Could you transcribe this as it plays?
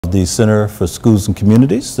of the Center for Schools and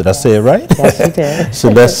Communities. Did I say it right? Yes, you did.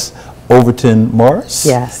 Shilest Overton Morris.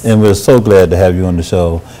 Yes. And we're so glad to have you on the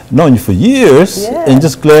show. Known you for years, and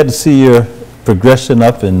just glad to see your progression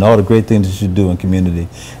up and all the great things that you do in community,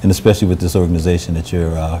 and especially with this organization that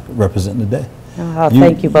you're representing today. Oh,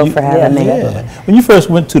 thank you both for having me. When you first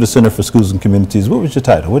went to the Center for Schools and Communities, what was your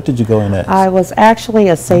title? What did you go in as? I was actually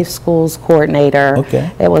a Safe Schools coordinator. Okay.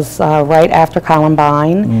 It was right after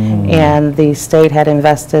Columbine, and the state had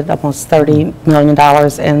invested almost $30 million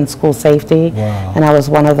in school safety. Wow. And I was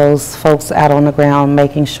one of those folks out on the ground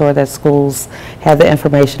making sure that schools had the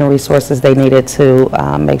information and resources they needed to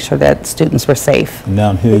make sure that students were safe. And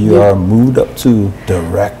now here you are, moved up to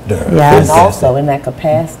director. Yes. And also in that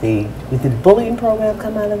capacity, did the bullying program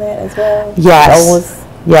come out of that as well? Yes.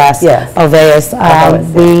 Yes. Oveus.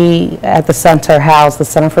 We at the center house the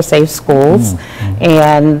Center for Safe Schools,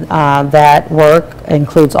 and that work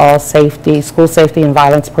includes all safety, school safety and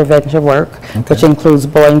violence prevention work, which includes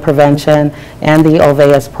bullying prevention and the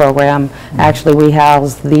Oveus program. Actually, we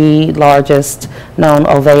house the largest known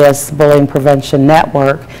Oveus bullying prevention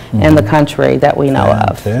network in the country that we know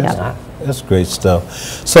of. Yeah. That's great stuff.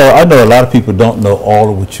 So I know a lot of people don't know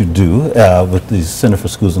all of what you do, what the Center for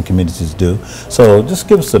Schools and Communities do. So just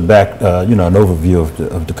give us a an overview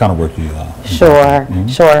of the kind of work you do. Sure.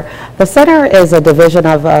 The center is a division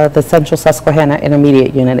of the Central Susquehanna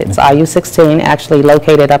Intermediate Unit. It's IU-16, actually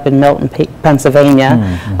located up in Milton, Pennsylvania.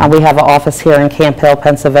 We have an office here in Camp Hill,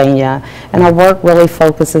 Pennsylvania, and our work really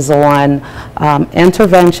focuses on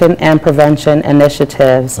intervention and prevention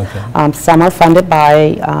initiatives. Some are funded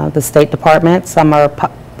by the State Department, some are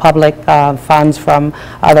public funds from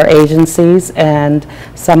other agencies, and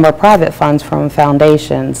some are private funds from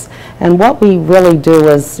foundations. And what we really do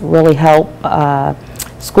is really help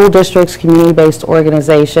school districts, community-based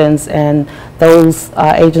organizations, and those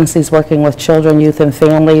agencies working with children, youth, and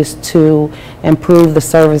families to improve the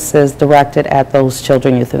services directed at those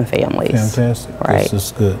children, youth, and families. Fantastic. Right. This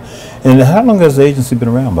is good. And how long has the agency been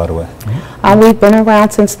around, by the way? We've been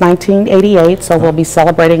around since 1988, so we'll be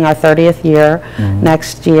celebrating our 30th year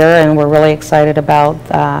next year, and we're really excited about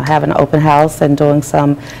having an open house and doing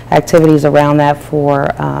some activities around that for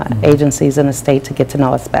agencies in the state to get to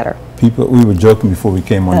know us better. We were joking before we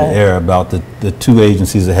came on the air about the two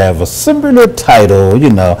agencies that have a similar title,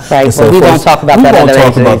 Right, so we won't talk about that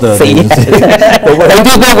other agency. They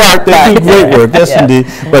do good work. They do great work, yes indeed.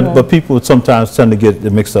 But people sometimes tend to get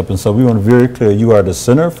it mixed up, and so we want to be very clear. You are the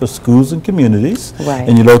Center for Schools and Communities,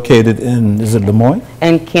 and you're located in, is it Des Moines?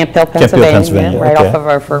 In Camp Hill, Pennsylvania, right off of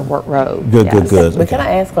Erfurt Road. Good. But can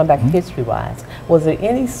I ask, going back history-wise, was there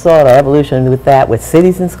any sort of evolution with that, with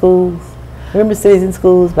cities and schools? Remember cities and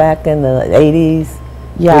schools back in the 80s?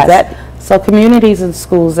 Yes. So communities and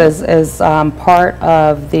schools is part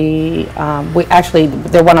of the,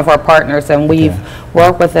 they're one of our partners, and we've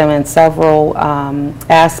worked with them in several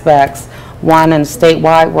aspects. One in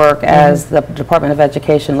statewide work as the Department of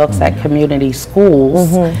Education looks at community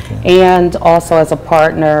schools, and also as a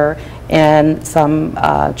partner in some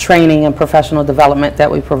training and professional development that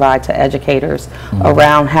we provide to educators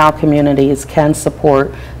around how communities can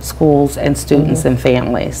support schools and students and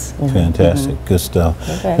families. Fantastic, good stuff.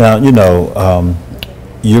 Now,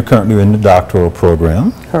 you're currently in the doctoral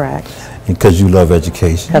program. Correct. Because you love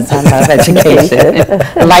education. Because I love education.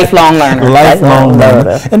 A lifelong learner. Lifelong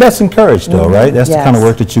learner. And that's encouraged, though, right? That's the kind of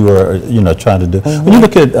work that you are, trying to do. When you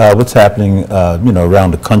look at what's happening,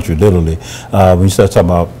 around the country, literally, when you start talking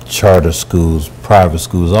about charter schools, private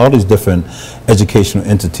schools, all these different educational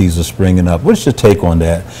entities are springing up. What's your take on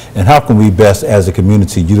that? And how can we best, as a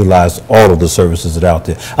community, utilize all of the services that are out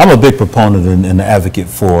there? I'm a big proponent and an advocate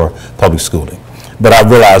for public schooling. But I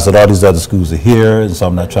realize that all these other schools are here, and so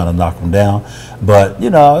I'm not trying to knock them down. But,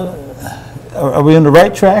 are we on the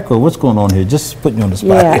right track, or what's going on here? Just putting you on the spot.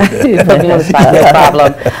 Yeah, putting you on the spot, no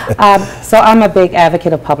problem. So I'm a big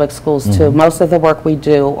advocate of public schools, too. Most of the work we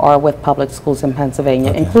do are with public schools in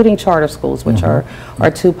Pennsylvania, including charter schools, which are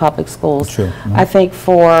two public schools. True. I think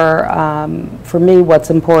for me, what's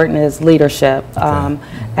important is leadership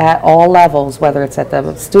at all levels, whether it's at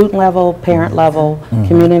the student level, parent level,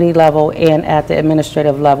 community level, and at the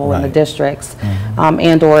administrative level in the districts,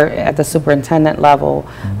 and or at the superintendent level.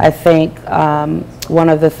 I think one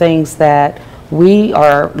of the things that we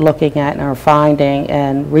are looking at and are finding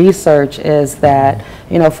and research is that,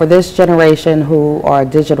 for this generation who are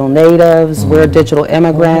digital natives, we're digital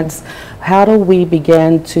immigrants, how do we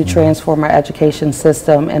begin to transform our education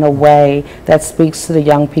system in a way that speaks to the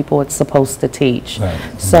young people it's supposed to teach?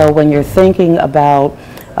 So when you're thinking about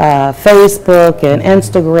Facebook and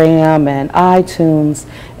Instagram and iTunes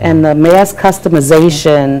and the mass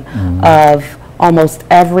customization of almost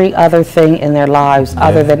every other thing in their lives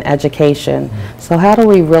other than education. So how do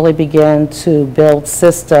we really begin to build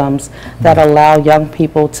systems that allow young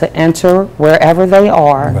people to enter wherever they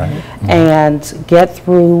are and get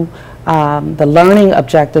through the learning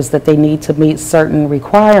objectives that they need to meet certain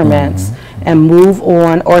requirements and move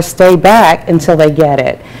on or stay back until they get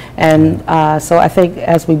it. And so I think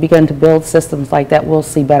as we begin to build systems like that, we'll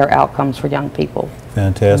see better outcomes for young people.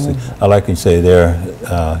 Fantastic. I like you say they're,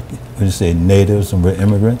 when you say natives and we're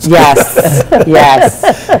immigrants? Yes, yes.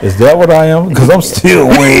 Is that what I am? Because I'm still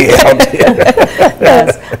way out there.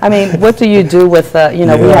 Yes. I mean, what do you do with, you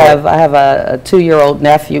know, I have a 2-year-old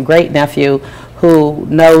nephew, great nephew, who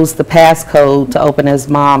knows the passcode to open his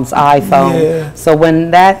mom's iPhone. So when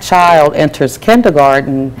that child enters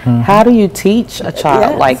kindergarten, how do you teach a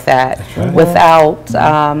child like that without,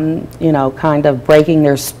 you know, kind of breaking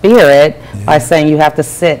their spirit by saying you have to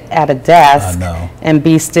sit at a desk and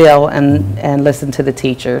be still and listen to the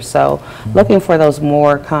teacher? So looking for those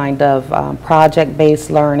more kind of project-based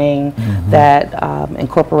learning that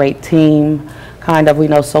incorporate team. Kind of, we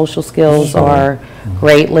know social skills are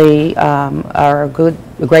greatly, are a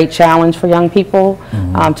great challenge for young people.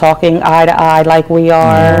 Talking eye to eye like we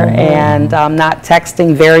are and not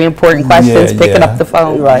texting very important questions, picking up the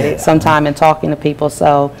phone sometime and talking to people.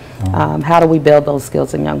 So how do we build those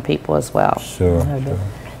skills in young people as well? Sure.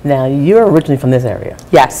 Now, you're originally from this area?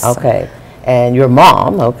 Yes. Okay. And your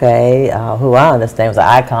mom, okay, who I understand was an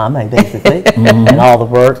icon, basically, and all the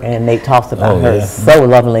work, and Nate talks about her so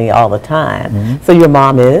lovingly all the time. So your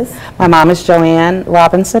mom is? My mom is Joanne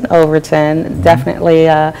Robinson Overton, definitely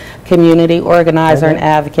a community organizer and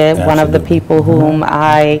advocate, one of the people whom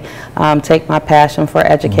I take my passion for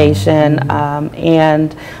education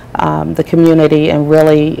and the community and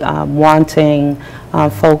really wanting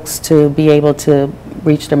folks to be able to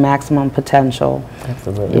reach their maximum potential.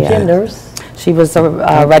 Absolutely. Is she a nurse? She was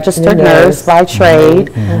a registered nurse by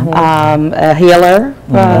trade, a healer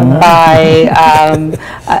by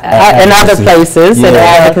in other places, in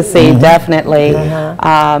advocacy, definitely.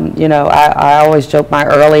 You know, I always joke my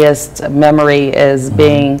earliest memory is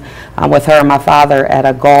being with her and my father at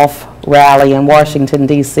a golf rally in Washington,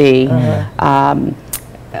 D.C.,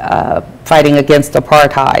 fighting against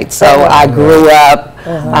apartheid. So I grew up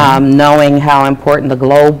knowing how important the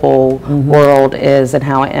global world is and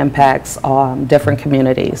how it impacts different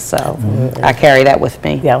communities. So I carry that with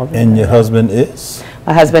me. And your husband is?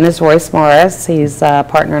 My husband is Royce Morris. He's a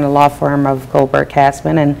partner in the law firm of Goldberg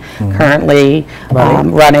Kasman and currently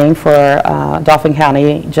running for Dauphin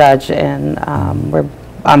County judge. And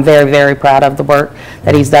I'm very, very proud of the work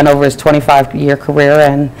that he's done over his 25-year career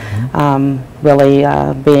and really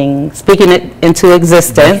speaking it into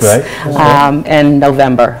existence in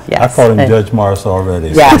November. I call him Judge Morris already.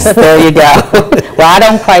 Yes, there you go. Well, I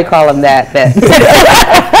don't quite call him that.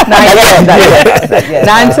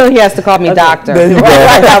 Not until he has to call me doctor.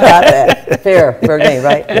 Right about that. Fair game,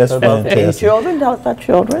 right? That's fantastic. Any children? Tell us about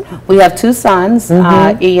children. We have 2 sons.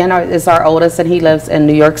 Ian is our oldest, and he lives in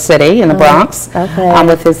New York City in the Bronx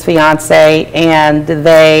with his fiance, and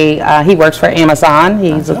he works for Amazon.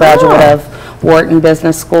 He's a graduate of Wharton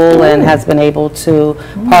Business School and has been able to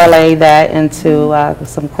parlay that into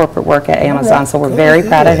some corporate work at Amazon. So we're very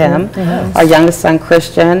proud of him. Our youngest son,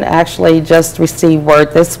 Christian, actually just received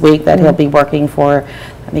word this week that he'll be working for,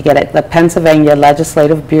 let me get it, the Pennsylvania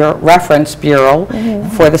Legislative Reference Bureau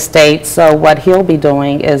for the state. So what he'll be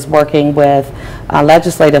doing is working with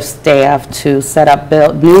legislative staff to set up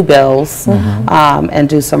new bills and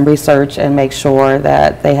do some research and make sure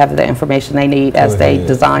that they have the information they need as they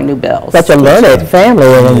design new bills. Such a learned family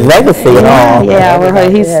and legacy and all. Yeah,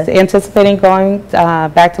 he's anticipating going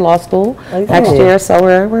back to law school next year, so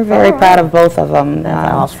we're very proud of both of them.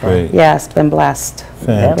 Yes, been blessed.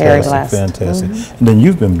 Very blessed. Fantastic. And then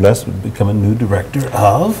you've been blessed with becoming new director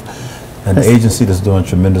of an agency that's doing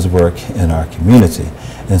tremendous work in our community.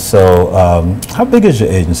 And so how big is your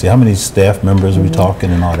agency? How many staff members are we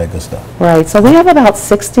talking and all that good stuff? Right, so we have about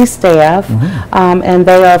 60 staff and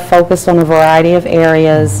they are focused on a variety of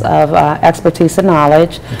areas of expertise and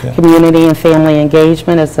knowledge. Community and family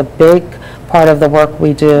engagement is a big part of the work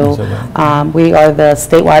we do. We are the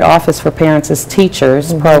statewide Office for Parents as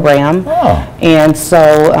Teachers program, and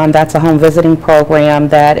so that's a home visiting program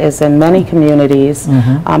that is in many communities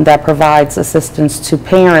that provides assistance to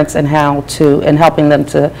parents in helping them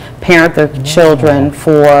to parent their children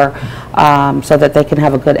for so that they can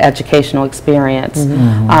have a good educational experience.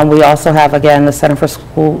 We also have, again, the Center for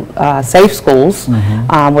Safe Schools,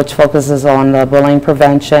 which focuses on the bullying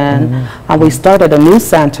prevention. We started a new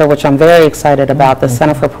center, which I'm very excited about, the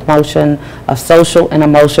Center for Promotion of social and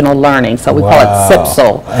emotional learning. So we call it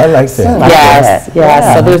SIPSL. I like that. Yes,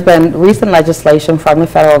 yes. So there's been recent legislation from the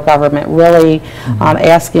federal government really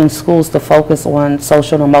asking schools to focus on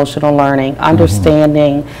social and emotional learning,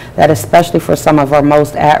 understanding that especially for some of our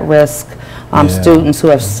most at-risk students who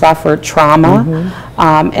have suffered trauma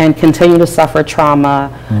and continue to suffer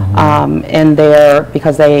trauma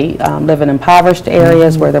because they live in impoverished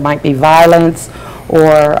areas where there might be violence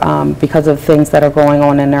or because of things that are going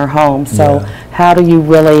on in their home. So how do you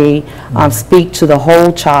really speak to the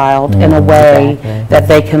whole child in a way that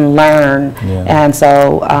they can learn? And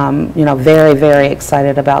so, you know, very, very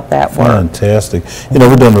excited about that work. Fantastic. You know,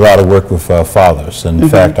 we're doing a lot of work with fathers. And in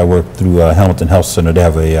fact, I work through Hamilton Health Center. They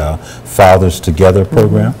have a Fathers Together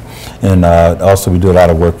program. And also we do a lot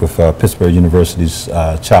of work with Pittsburgh University's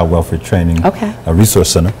Child Welfare Training Resource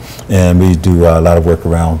Center. And we do a lot of work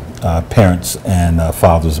around parents and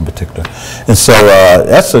fathers in particular. And so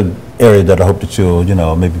that's an area that I hope that you'll, you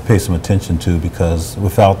know, maybe pay some attention to, because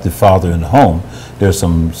without the father in the home, there's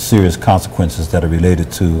some serious consequences that are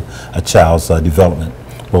related to a child's development,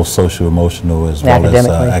 both social, emotional, as well as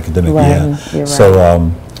academic. Right.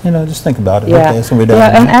 So, you know, just think about it.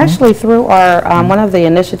 And actually through our, one of the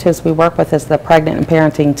initiatives we work with is the Pregnant and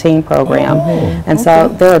Parenting Team Program. And so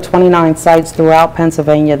there are 29 sites throughout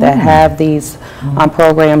Pennsylvania that have these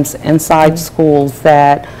programs inside schools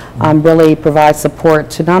that really provide support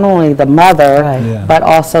to not only the mother, but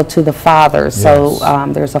also to the fathers. So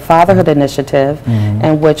there's a fatherhood initiative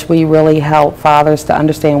in which we really help fathers to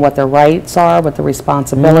understand what their rights are, what the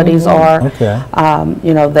responsibilities are.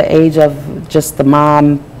 You know, the age of just the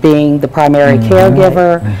mom being the primary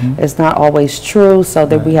caregiver is not always true, so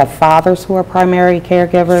that we have fathers who are primary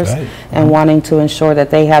caregivers and wanting to ensure that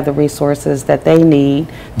they have the resources that they need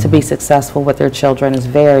to be successful with their children is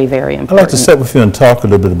very, very important. I'd like to sit with you and talk a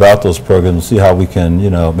little bit about those programs and see how we can, you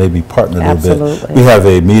know, maybe partner a little bit. We have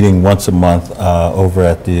a meeting once a month over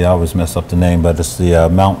at the, I always mess up the name, but it's the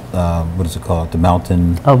what is it called? The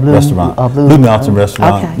Mountain Restaurant. Blue Mountain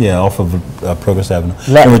Restaurant, off of Progress Avenue.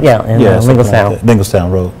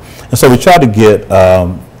 Lingelstown Road. And so we try to get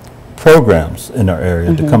programs in our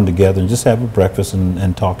area to come together and just have a breakfast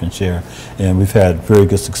and talk and share. And we've had very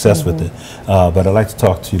good success with it. But I'd like to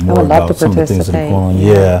talk to you more about some of the things that are going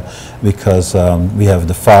on. Because we have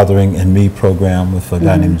the Fathering and Me program with a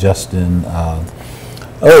guy named Justin.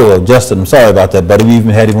 Justin, I'm sorry about that, but we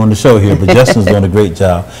even had him on the show here, but Justin's doing a great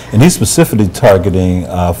job. And he's specifically targeting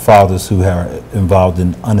fathers who are involved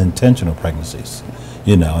in unintentional pregnancies.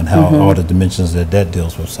 You know, and how all the dimensions that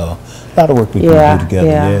deals with. So a lot of work we can do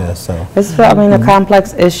together. So it's, I mean, a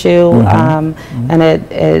complex issue, and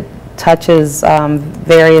it touches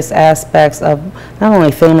various aspects of not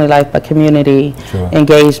only family life but community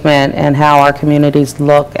engagement and how our communities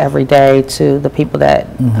look every day to the people that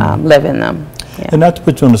live in them. And not to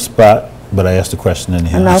put you on the spot, but I asked the question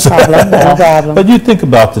anyhow. No problem, no problem. But you think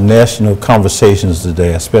about the national conversations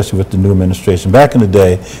today, especially with the new administration. Back in the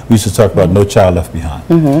day, we used to talk about No Child Left Behind.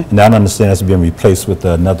 And now I understand that's being replaced with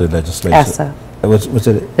another legislation. ESSA. What's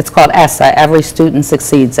it? It's called ESSA, Every Student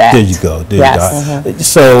Succeeds Act. There you go. There you go.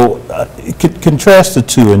 So contrast the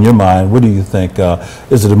two in your mind. What do you think?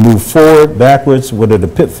 Is it a move forward, backwards? What are the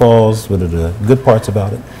pitfalls? What are the good parts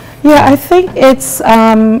about it? Yeah, I think it's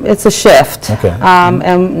a shift,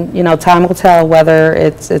 and you know, time will tell whether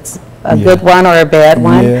it's a good one or a bad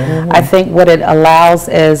one. I think what it allows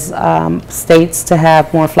is states to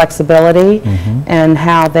have more flexibility in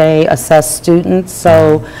how they assess students.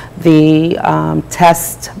 So the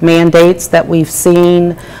test mandates that we've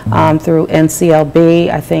seen through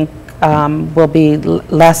NCLB, I think will be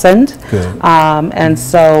lessened. And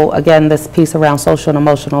so again, this piece around social and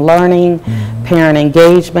emotional learning, parent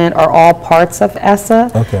engagement are all parts of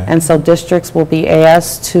ESSA. And so districts will be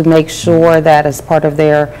asked to make sure that as part of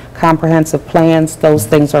their comprehensive plans, those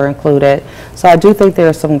things are included. So I do think there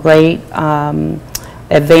are some great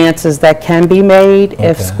advances that can be made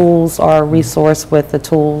if schools are resourced with the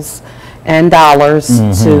tools and dollars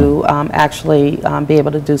to actually be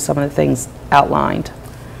able to do some of the things outlined.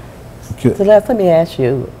 So let me ask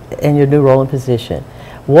you, in your new role and position,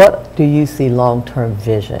 what do you see long-term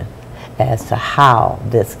vision as to how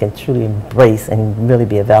this can truly embrace and really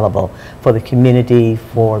be available for the community,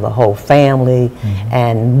 for the whole family,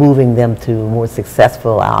 and moving them to more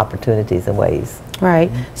successful opportunities and ways?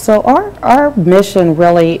 Right. So our mission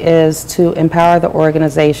really is to empower the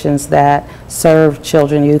organizations that serve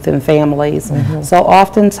children, youth, and families. So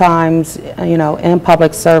oftentimes, you know, in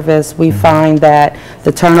public service, we find that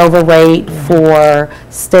the turnover rate for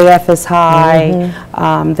staff is high.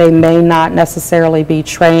 They may not necessarily be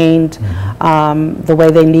trained the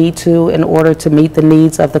way they need to in order to meet the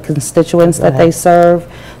needs of the constituents that they serve.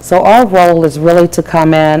 So our role is really to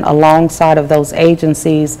come in alongside of those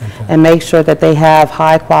agencies and make sure that they have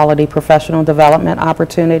high quality professional development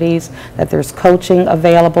opportunities, that there's coaching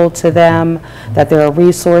available to them, that there are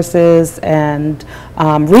resources and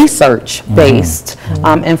research-based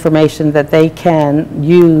information that they can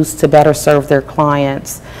use to better serve their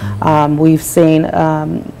clients. We've seen,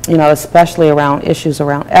 you know, especially around issues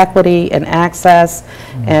around equity and access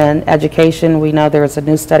and education. We know there was a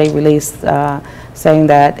new study released saying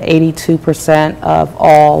that 82% of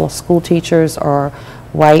all school teachers are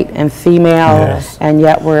white and female, and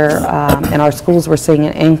yet we're in our schools we're seeing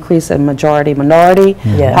an increase in majority minority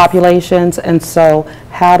populations. And so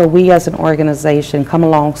how do we as an organization come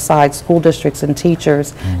alongside school districts and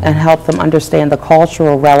teachers and help them understand the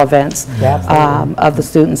cultural relevance of the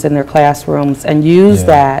students in their classrooms and use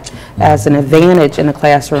that as an advantage in the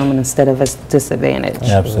classroom instead of a disadvantage?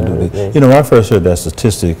 Absolutely. You know, when I first heard that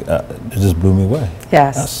statistic, it just blew me away.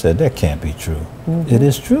 Yes. I said, that can't be true. It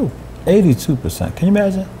is true. 82%. Can you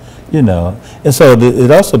imagine? You know, and so it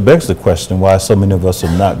also begs the question why so many of us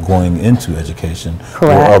are not going into education.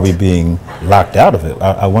 Correct. Or are we being locked out of it?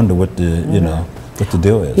 I wonder what the, you know, what the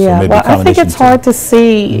deal is. Yeah, so maybe well, I think it's hard to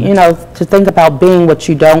see, you know, to think about being what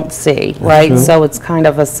you don't see, right? True. So it's kind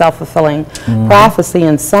of a self-fulfilling prophecy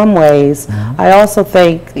in some ways. I also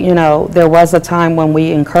think, you know, there was a time when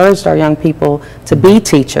we encouraged our young people to be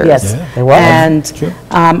teachers. Yes, there was. And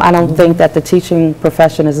I don't think that the teaching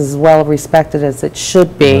profession is as well respected as it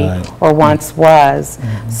should be or once was.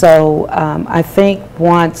 So I think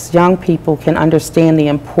once young people can understand the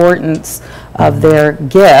importance of their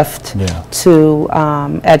gift to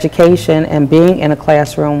education and being in a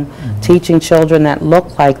classroom, teaching children that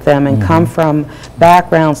look like them and come from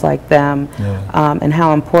backgrounds like them, and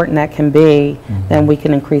how important that can be, then we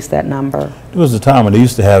can increase that number. There was a time when they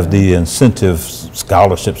used to have the incentive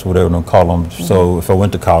scholarships, whatever they call them. So if I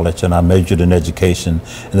went to college and I majored in education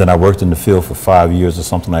and then I worked in the field for 5 years or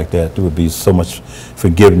something like that, there would be so much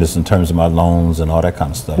forgiveness in terms of my loans and all that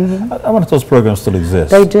kind of stuff. I wonder if those programs still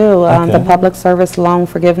exist. They do. The Public Service Loan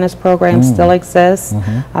Forgiveness Program still exists.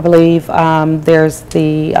 I believe there's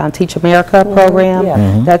the Teach America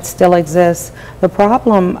program that still exists. The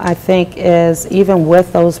problem, I think, is even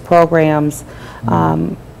with those programs,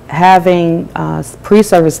 having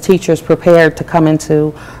pre-service teachers prepared to come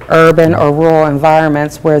into urban or rural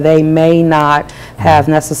environments where they may not have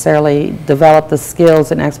necessarily developed the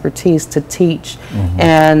skills and expertise to teach,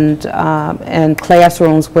 and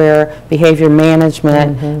classrooms where behavior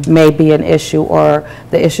management may be an issue, or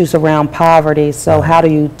the issues around poverty. So how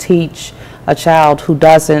do you teach a child who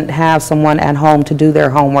doesn't have someone at home to do their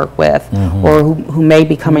homework with, or who may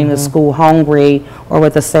be coming to school hungry or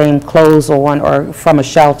with the same clothes on or from a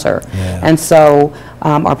shelter? And so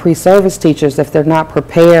our pre-service teachers, if they're not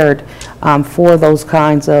prepared for those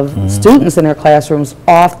kinds of students in their classrooms,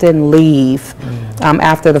 often leave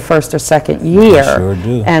after the first or second year.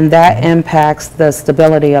 And that impacts the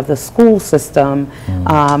stability of the school system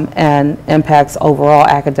and impacts overall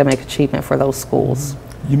academic achievement for those schools.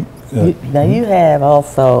 Now you have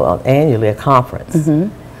also annually a conference, and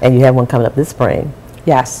you have one coming up this spring.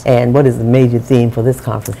 Yes. And what is the major theme for this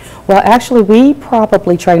conference? Well, actually, we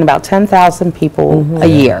probably train about 10,000 people a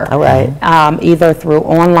year. All right. Either through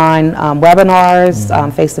online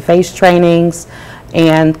webinars, face-to-face trainings,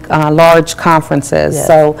 and large conferences.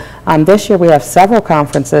 So this year we have several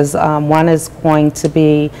conferences. One is going to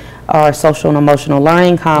be our Social and Emotional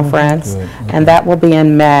Learning Conference, and that will be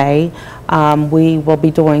in May. We will be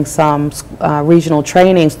doing some regional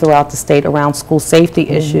trainings throughout the state around school safety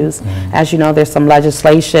issues. As you know, there's some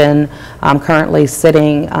legislation currently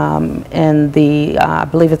sitting in the, I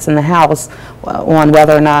believe it's in the House, on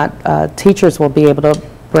whether or not teachers will be able to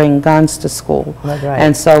bring guns to school.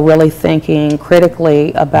 And so really thinking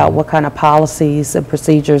critically about what kind of policies and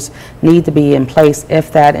procedures need to be in place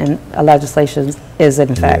if that legislation is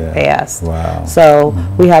in fact passed. So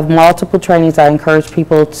we have multiple trainings. I encourage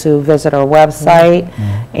people to visit our website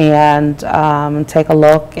and take a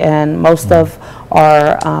look, and most of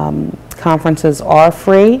our conferences are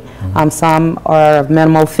free. Some are of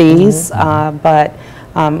minimal fees, but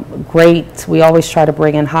great. We always try to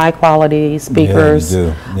bring in high quality speakers,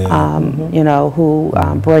 you know, who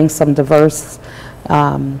bring some diverse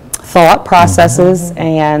thought processes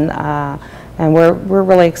and And we're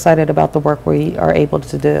really excited about the work we are able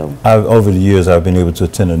to do. Over the years, I've been able to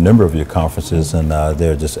attend a number of your conferences, and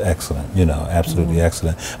they're just excellent, absolutely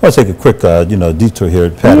excellent. I want to take a quick, detour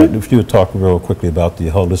here. Pat, if you would talk real quickly about the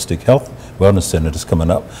Holistic Health Wellness Center that's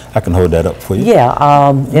coming up. I can hold that up for you.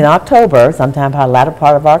 Yeah, in October, sometime by the latter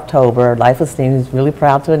part of October, Life Esteem is really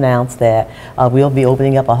proud to announce that we'll be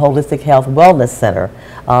opening up a Holistic Health Wellness Center,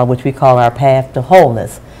 which we call our Path to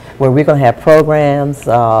Wholeness, where we're going to have programs,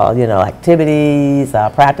 activities,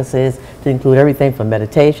 practices to include everything from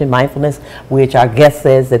meditation, mindfulness, which our guest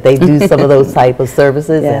says that they do some of those type of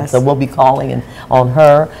services. Yes. And so we'll be calling on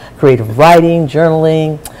her, creative writing,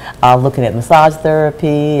 journaling, looking at massage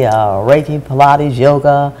therapy, Reiki, Pilates,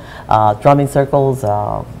 yoga, drumming circles,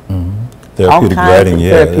 therapeutic writing,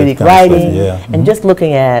 therapeutic writing, and just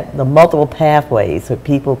looking at the multiple pathways that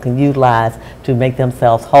people can utilize to make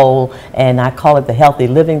themselves whole. And I call it the Healthy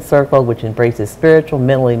Living Circle, which embraces spiritual,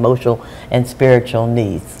 mental, emotional, and spiritual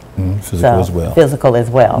needs. Physical as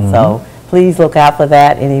well. So please look out for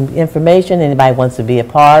that. Any information, anybody wants to be a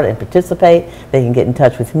part and participate, they can get in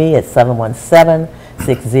touch with me at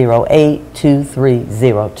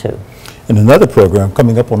 717-608-2302. And another program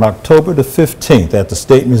coming up on October the 15th at the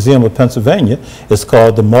State Museum of Pennsylvania. It's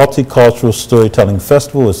called the Multicultural Storytelling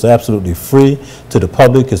Festival. It's absolutely free to the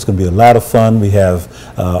public. It's going to be a lot of fun. We have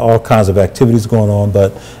all kinds of activities going on,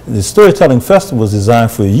 but the Storytelling Festival is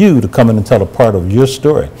designed for you to come in and tell a part of your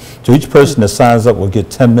story. So each person that signs up will get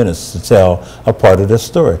 10 minutes to tell a part of their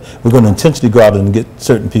story. We're going to intentionally go out and get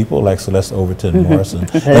certain people like Shilest Overton, Morrison,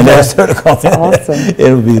 and ask her to come in. Awesome.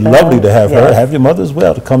 It would be lovely to have her, have your mother as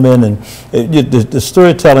well, to come in and the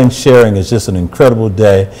storytelling sharing is just an incredible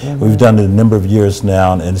day. We've done it a number of years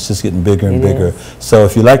now, and it's just getting bigger and bigger. So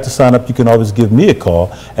if you'd like to sign up, you can always give me a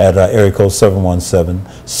call at area code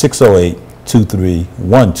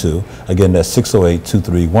 717-608-2312. Again, that's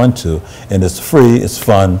 608-2312. And it's free, it's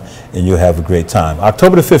fun, and you'll have a great time.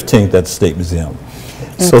 October the 15th at the State Museum.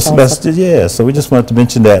 So Sylvester, so we just wanted to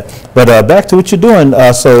mention that. But back to what you're doing.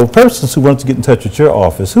 So persons who want to get in touch with your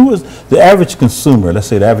office, who is the average consumer, let's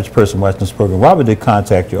say the average person watching this program, why would they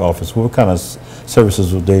contact your office? What kind of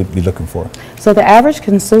services would they be looking for? So the average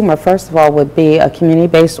consumer, first of all, would be a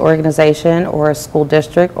community-based organization or a school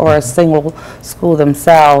district or a single school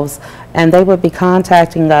themselves, and they would be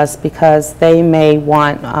contacting us because they may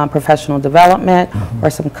want professional development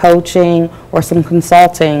or some coaching or some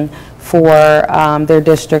consulting for their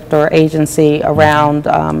district or agency around,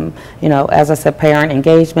 as I said, parent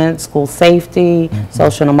engagement, school safety,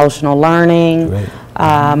 social and emotional learning.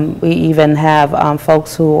 We even have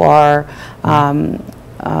folks who are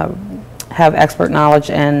have expert knowledge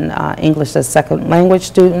in English as second language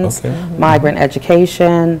students, migrant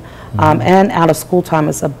education, and out of school time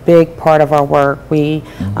is a big part of our work. We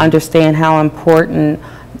understand how important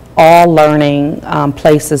all learning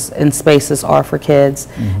places and spaces are for kids,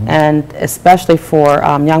 and especially for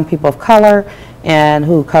young people of color and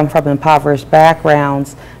who come from impoverished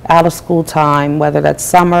backgrounds. Out of school time, whether that's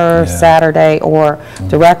summer, Saturday, or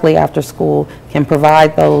directly after school, can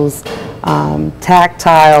provide those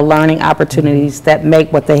tactile learning opportunities that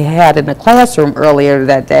make what they had in the classroom earlier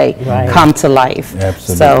that day come to life.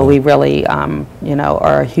 So we really,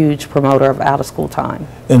 are a huge promoter of out-of-school time.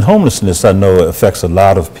 And homelessness, I know, affects a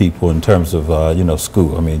lot of people in terms of,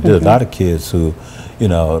 school. I mean, there are a lot of kids who,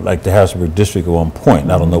 like the Harrisburg district at one point,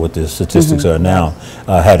 I don't know what the statistics are now,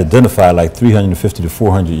 had identified like 350 to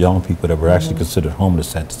 400 young people that were actually considered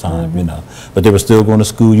homeless at the time, but they were still going to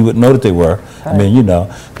school. You wouldn't know that they were. I mean,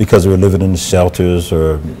 because they were living in the shelters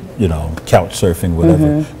or, couch surfing,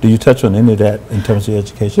 whatever. Do you touch on any of that in terms of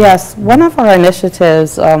education? Yes. One of our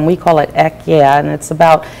initiatives, we call it ECYA, and it's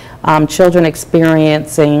about children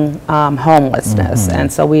experiencing homelessness. And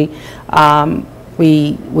so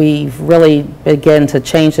we've really begun to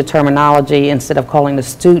change the terminology. Instead of calling the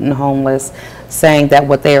student homeless, saying that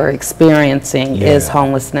what they are experiencing is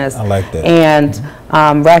homelessness. I like that. And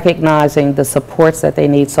recognizing the supports that they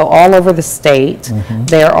need. So all over the state,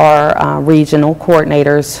 there are regional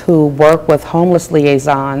coordinators who work with homeless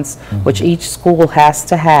liaisons, which each school has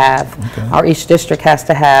to have, or each district has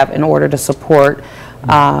to have, in order to support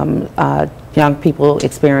young people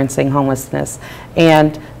experiencing homelessness.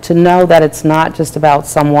 And to know that it's not just about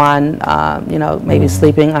someone, maybe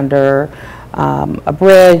sleeping under a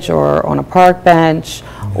bridge or on a park bench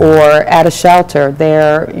or at a shelter.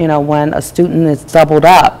 There, when a student is doubled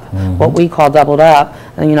up, what we call doubled up,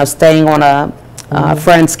 and staying on a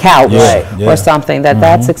friend's couch or something,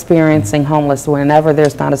 that's experiencing homeless whenever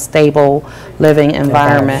there's not a stable living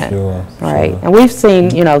environment. And we've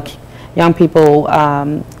seen, young people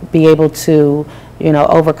be able to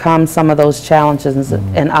overcome some of those challenges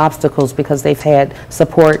and obstacles because they've had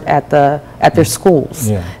support at their schools.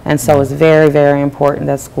 Yeah. And so it's very, very important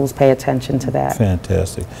that schools pay attention to that.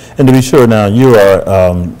 Fantastic. And to be sure, now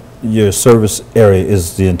your service area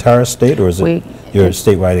is the entire state, or is it your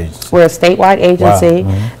statewide agency? We're a statewide agency,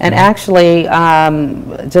 wow. And actually,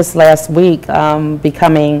 just last week,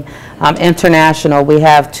 becoming international, we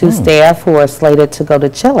have 2 staff who are slated to go to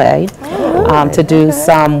Chile to do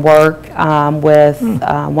some work with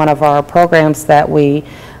one of our programs that we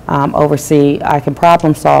oversee. I can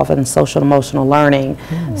problem solve in social and emotional learning.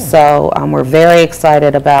 So we're very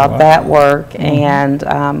excited about that work, and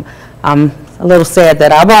I'm a little sad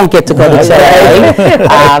that I won't get to go to Chile.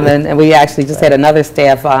 And we actually just had another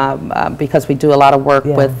staff because we do a lot of work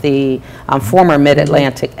with the former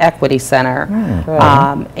Mid-Atlantic Equity Center.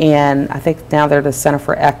 And I think now they're the Center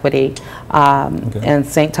for Equity in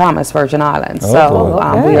St. Thomas, Virgin Islands. So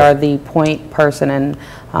we are the point person in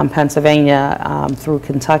Pennsylvania through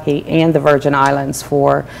Kentucky and the Virgin Islands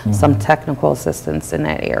for some technical assistance in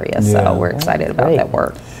that area. So we're excited about that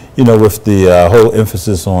work. With the whole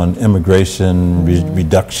emphasis on immigration,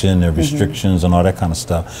 reduction and restrictions and all that kind of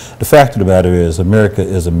stuff, the fact of the matter is America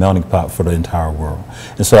is a melting pot for the entire world.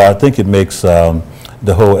 And so I think it makes the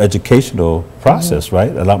whole educational process,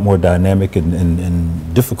 right, a lot more dynamic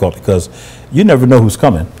and difficult because you never know who's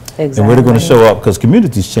coming. Exactly. And where they're going to show up, because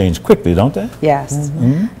communities change quickly, don't they? Yes.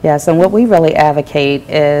 Yes, and what we really advocate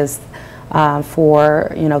is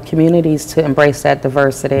for communities to embrace that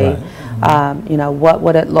diversity. What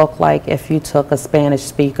would it look like if you took a Spanish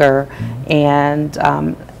speaker and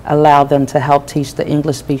allow them to help teach the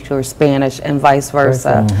English speaker Spanish and vice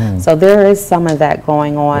versa. So there is some of that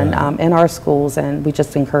going on in our schools, and we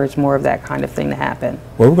just encourage more of that kind of thing to happen.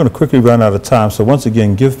 Well, we're going to quickly run out of time, so once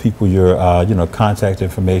again, give people your contact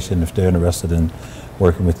information if they're interested in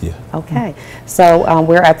working with you. Okay, so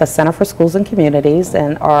we're at the Center for Schools and Communities,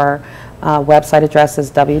 and our website address is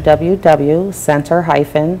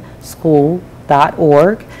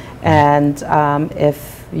www.center-school.org, and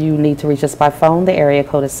if you need to reach us by phone, the area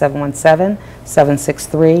code is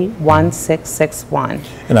 717-763-1661.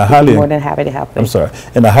 And I highly, more than happy to help you. I'm sorry.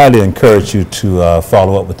 And I highly encourage you to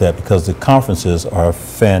follow up with that, because the conferences are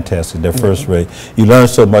fantastic. They're first rate. You learn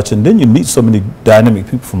so much, and then you meet so many dynamic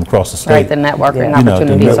people from across the state. Right, the networking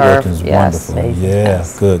opportunities the networking is wonderful.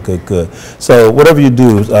 Good. So whatever you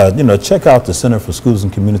do, check out the Center for Schools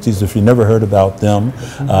and Communities. If you never heard about them,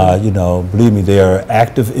 believe me, they are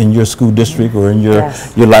active in your school district or in your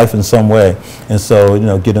life in some way. And so,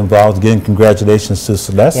 get involved. Again, congratulations to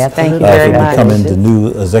Shilest thank you very much. for becoming the new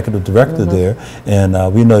executive director there. And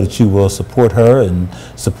we know that you will support her and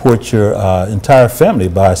support your entire family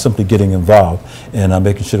by simply getting involved and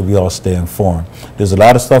making sure that we all stay informed. There's a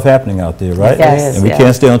lot of stuff happening out there, right? Yes, and we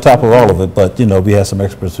can't stay on top of all of it, but we have some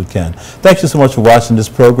experts who can. Thank you so much for watching this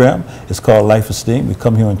program. It's called Life Esteem. We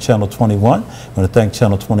come here on Channel 21. I want to thank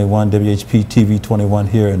Channel 21, WHP TV 21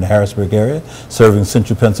 here in the Harrisburg area, serving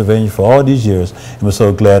Central Pennsylvania for all these years, and we're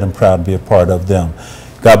so glad and proud to be a part of them.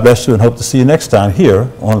 God bless you, and hope to see you next time here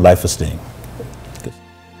on Life Esteem.